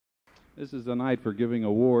This is a night for giving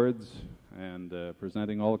awards and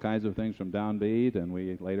presenting all kinds of things from downbeat, and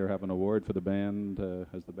we later have an award for the band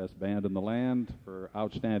as the best band in the land for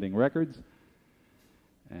outstanding records.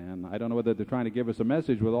 And I don't know whether they're trying to give us a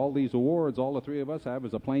message. With all these awards, all the three of us have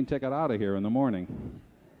is a plane ticket out of here in the morning.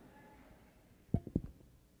 I will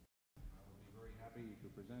be very happy to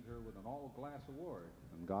present her with an all-glass award,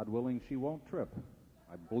 and God willing, she won't trip.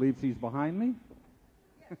 I believe she's behind me.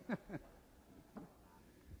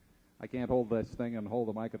 I can't hold this thing and hold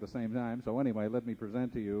the mic at the same time. So anyway, let me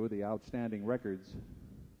present to you the Outstanding Records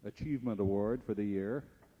Achievement Award for the year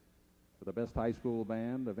for the best high school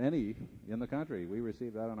band of any in the country. We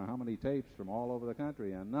received I don't know how many tapes from all over the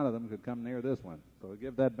country, and none of them could come near this one. So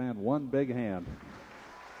give that band one big hand.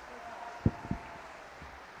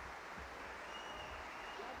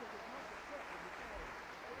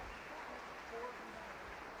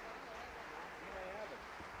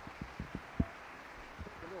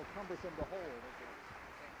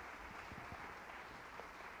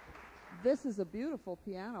 This is a beautiful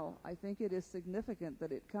piano. I think it is significant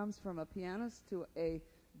that it comes from a pianist to a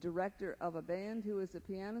director of a band who is a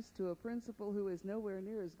pianist to a principal who is nowhere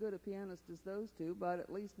near as good a pianist as those two, but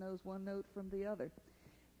at least knows one note from the other.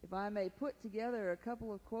 If I may put together a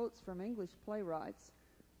couple of quotes from English playwrights,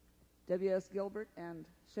 W.S. Gilbert and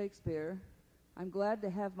Shakespeare, I'm glad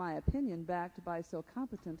to have my opinion backed by so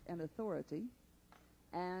competent an authority,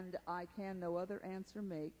 and I can no other answer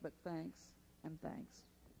make but thanks and thanks.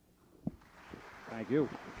 Thank you.